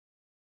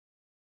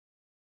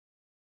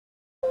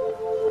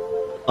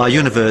Our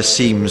universe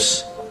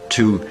seems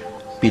to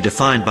be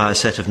defined by a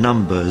set of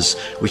numbers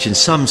which in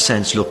some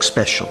sense look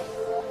special.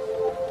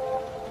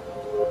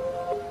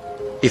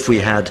 If we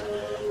had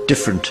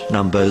different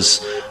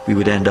numbers, we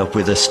would end up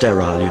with a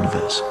sterile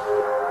universe.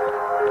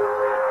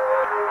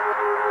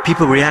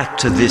 People react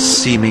to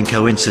this seeming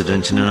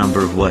coincidence in a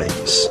number of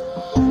ways.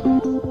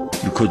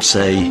 You could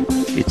say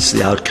it's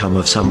the outcome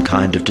of some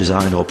kind of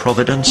design or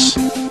providence.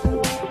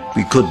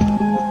 We could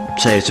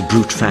say it's a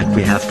brute fact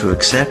we have to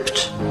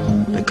accept,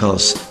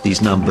 because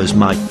these numbers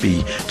might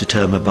be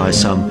determined by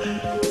some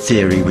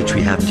theory which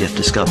we haven't yet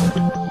discovered.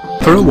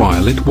 For a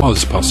while it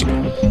was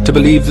possible to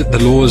believe that the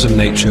laws of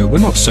nature were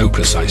not so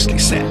precisely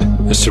set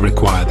as to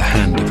require the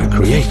hand of a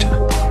creator.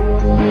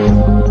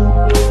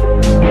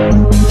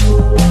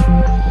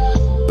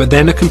 But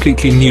then a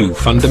completely new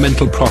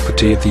fundamental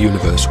property of the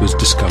universe was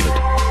discovered.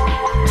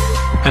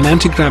 An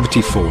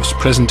anti-gravity force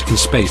present in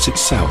space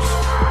itself.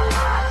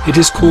 It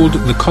is called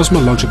the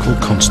cosmological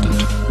constant,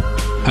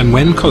 and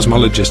when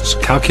cosmologists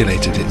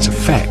calculated its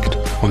effect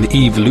on the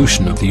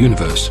evolution of the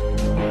universe,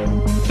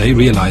 they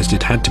realized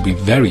it had to be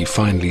very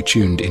finely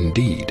tuned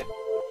indeed.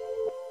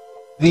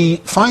 The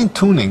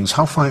fine-tunings,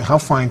 how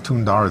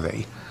fine-tuned are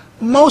they?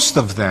 Most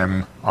of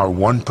them are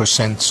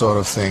 1% sort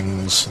of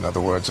things. In other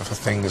words, if a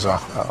thing is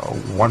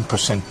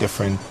 1%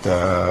 different,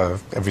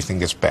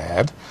 everything is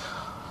bad.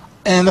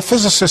 And a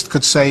physicist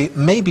could say,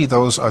 maybe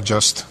those are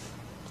just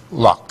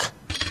luck.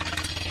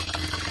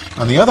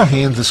 On the other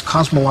hand, this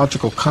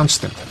cosmological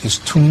constant is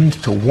tuned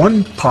to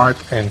 1 part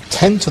and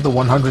 10 to the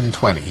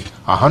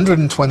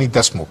 120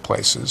 decimal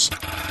places.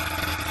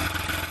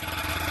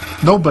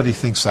 Nobody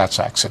thinks that's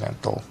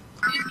accidental.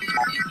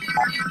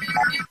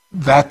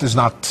 That is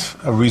not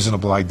a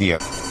reasonable idea,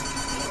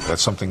 that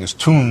something is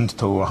tuned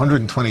to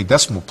 120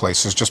 decimal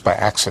places just by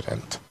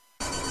accident.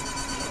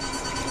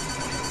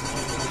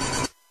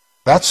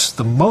 That's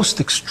the most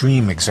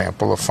extreme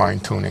example of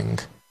fine-tuning.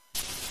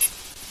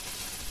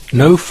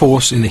 No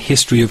force in the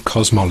history of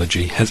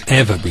cosmology has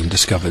ever been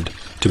discovered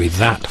to be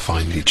that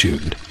finely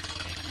tuned.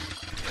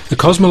 The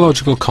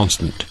cosmological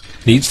constant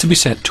needs to be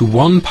set to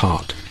 1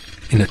 part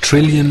in a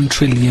trillion,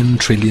 trillion,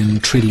 trillion,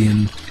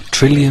 trillion,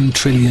 trillion,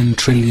 trillion,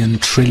 trillion,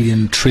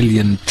 trillion,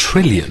 trillion,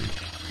 trillion.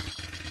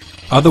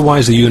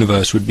 Otherwise the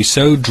universe would be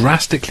so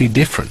drastically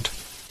different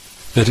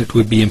that it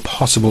would be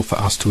impossible for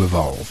us to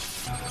evolve.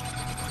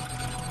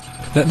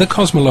 That the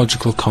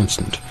cosmological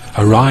constant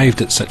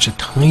arrived at such a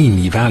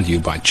tiny value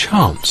by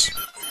chance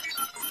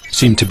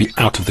seemed to be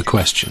out of the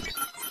question,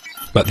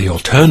 but the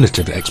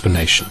alternative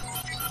explanation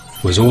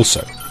was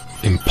also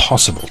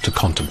impossible to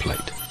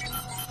contemplate.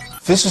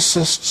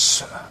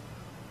 Physicists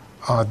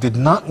did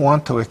not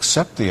want to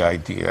accept the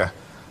idea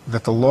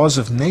that the laws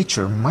of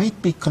nature might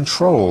be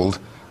controlled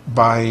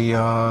by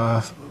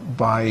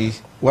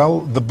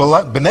well, the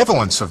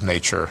benevolence of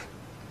nature.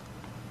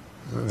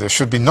 There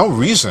should be no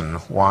reason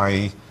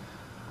why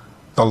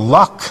the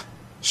luck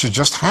should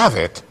just have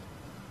it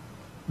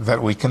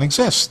that we can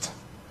exist.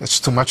 It's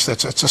too much,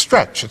 it's a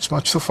stretch, it's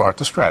much too far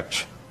to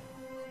stretch.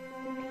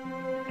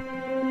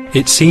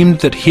 It seemed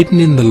that hidden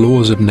in the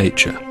laws of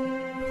nature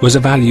was a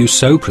value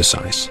so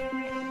precise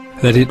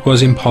that it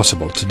was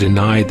impossible to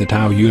deny that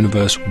our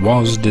universe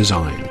was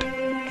designed.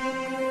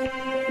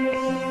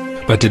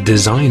 But a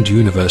designed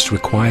universe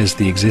requires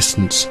the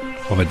existence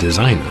of a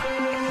designer,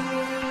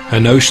 a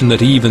notion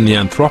that even the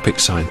anthropic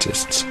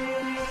scientists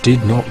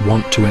did not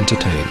want to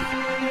entertain.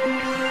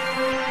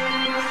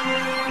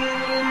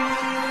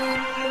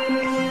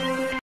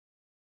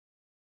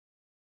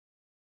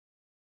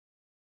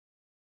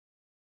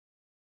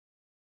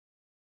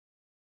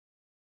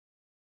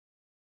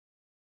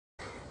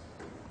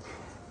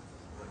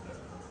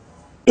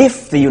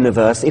 If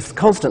the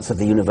constants of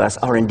the universe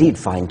are indeed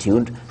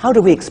fine-tuned, how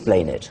do we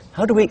explain it?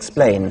 How do we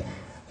explain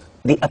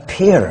the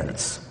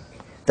appearance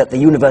that the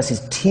universe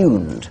is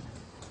tuned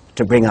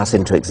to bring us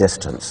into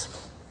existence?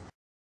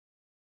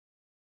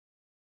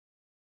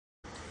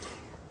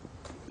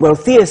 Well,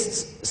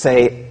 theists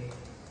say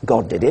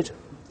God did it.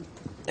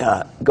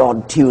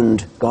 God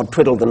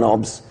twiddled the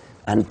knobs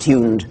and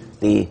tuned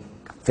the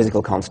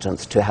physical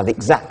constants to have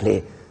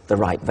exactly the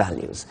right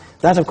values.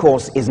 That, of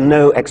course, is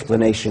no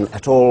explanation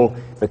at all,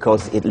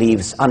 because it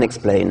leaves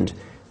unexplained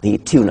the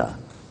tuner.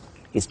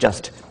 It's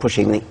just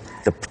pushing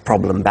the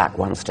problem back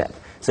 1 step.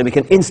 So we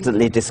can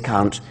instantly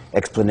discount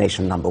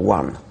explanation number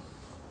 1.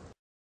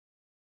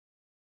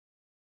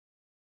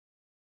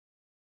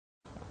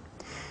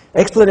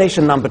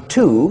 Explanation number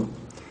 2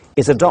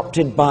 is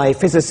adopted by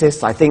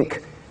physicists, I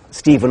think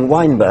Steven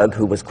Weinberg,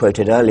 who was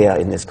quoted earlier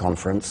in this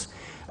conference.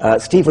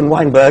 Steven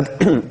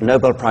Weinberg,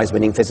 Nobel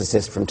Prize-winning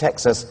physicist from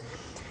Texas,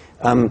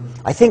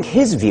 I think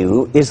his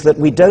view is that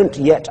we don't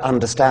yet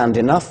understand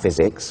enough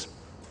physics,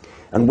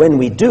 and when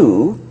we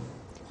do,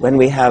 when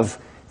we have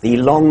the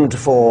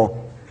longed-for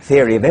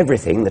theory of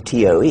everything, the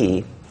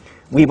TOE,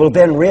 we will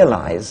then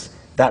realize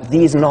that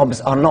these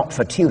knobs are not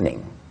for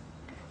tuning.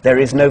 There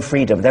is no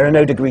freedom. There are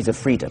no degrees of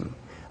freedom.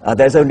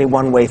 There's only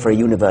one way for a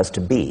universe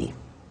to be.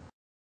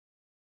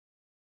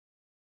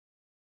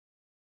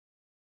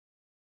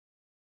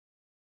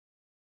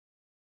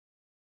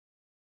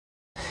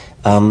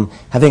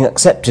 Having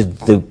accepted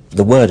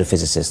the word of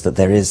physicists that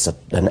there is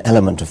an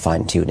element of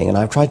fine-tuning, and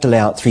I've tried to lay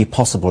out three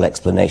possible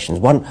explanations.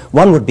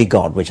 One would be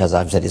God, which, as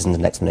I've said, isn't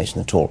an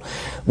explanation at all.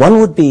 One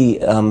would be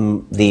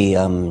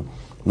the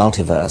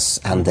multiverse,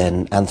 and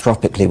then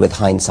anthropically, with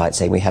hindsight,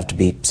 saying we have to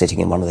be sitting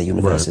in one of the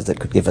universes that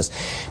could give us.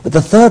 But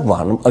the third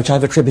one, which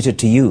I've attributed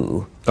to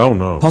you,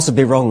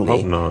 possibly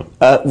wrongly,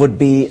 would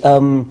be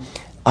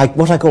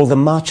what I call the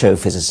macho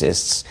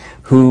physicists,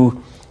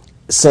 who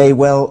say,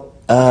 well,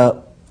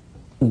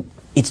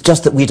 it's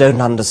just that we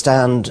don't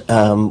understand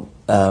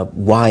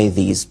why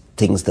these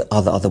things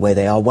are the way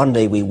they are. One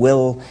day we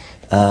will,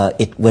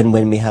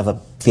 when we have a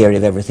theory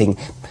of everything,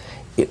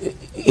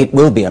 it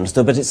will be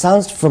understood. But it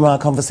sounds from our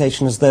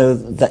conversation as though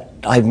that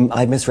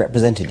I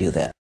misrepresented you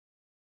there.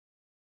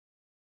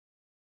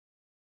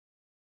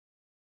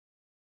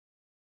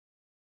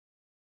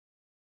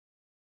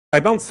 I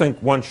don't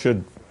think one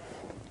should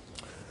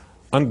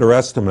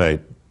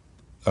underestimate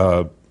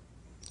the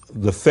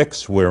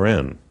fix we're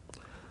in,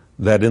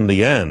 that in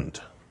the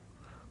end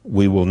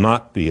we will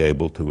not be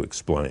able to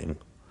explain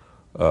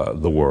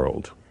the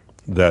world,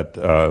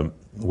 that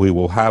we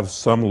will have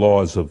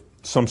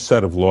some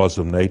set of laws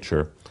of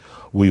nature.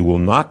 We will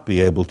not be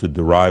able to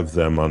derive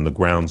them on the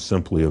grounds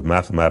simply of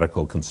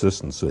mathematical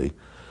consistency,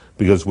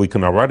 because we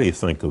can already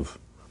think of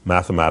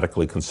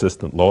mathematically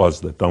consistent laws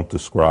that don't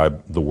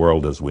describe the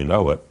world as we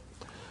know it.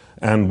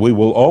 And we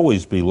will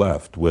always be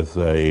left with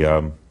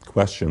a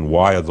question,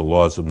 why are the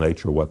laws of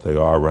nature what they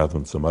are rather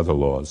than some other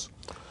laws?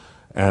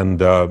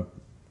 And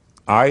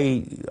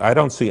I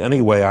don't see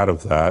any way out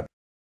of that.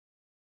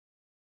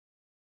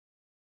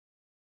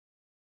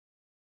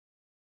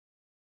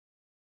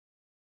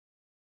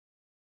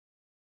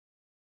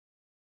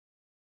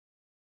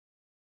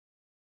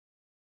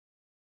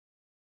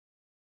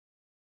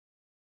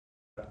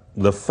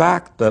 The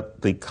fact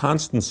that the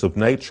constants of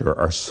nature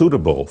are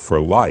suitable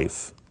for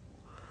life,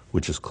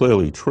 which is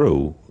clearly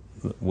true,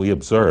 we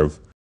observe.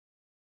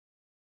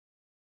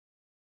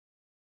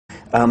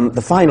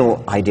 The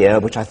final idea,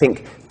 which I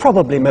think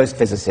probably most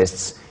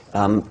physicists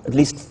at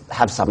least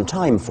have some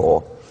time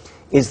for,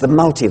 is the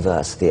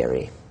multiverse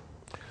theory.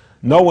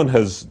 No one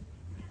has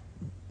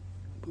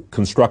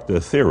constructed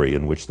a theory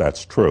in which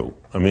that's true.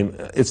 I mean,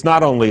 it's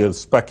not only a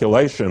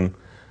speculation.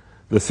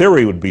 The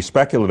theory would be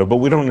speculative, but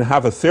we don't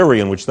have a theory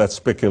in which that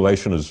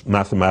speculation is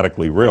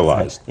mathematically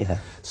realized. Right, yeah.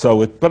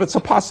 So, but it's a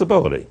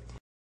possibility.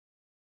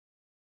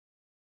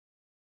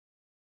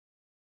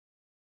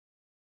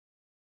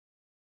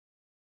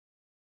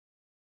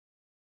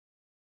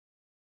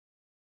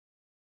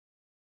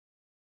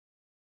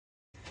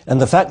 And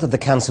the fact that the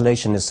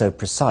cancellation is so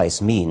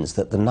precise means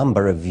that the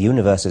number of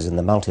universes in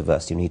the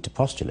multiverse you need to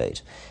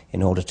postulate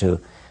in order to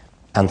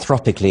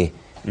anthropically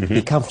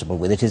be comfortable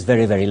with it is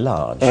very, very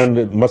large. And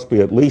it must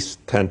be at least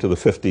 10 to the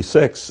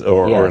 56,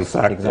 or in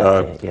fact,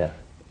 exactly,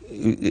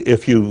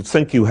 if you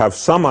think you have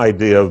some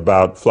idea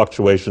about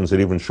fluctuations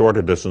at even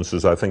shorter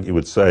distances, I think you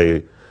would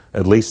say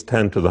at least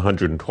 10 to the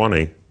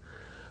 120.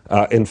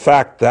 In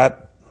fact,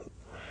 that's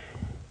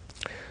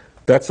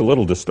a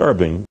little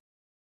disturbing.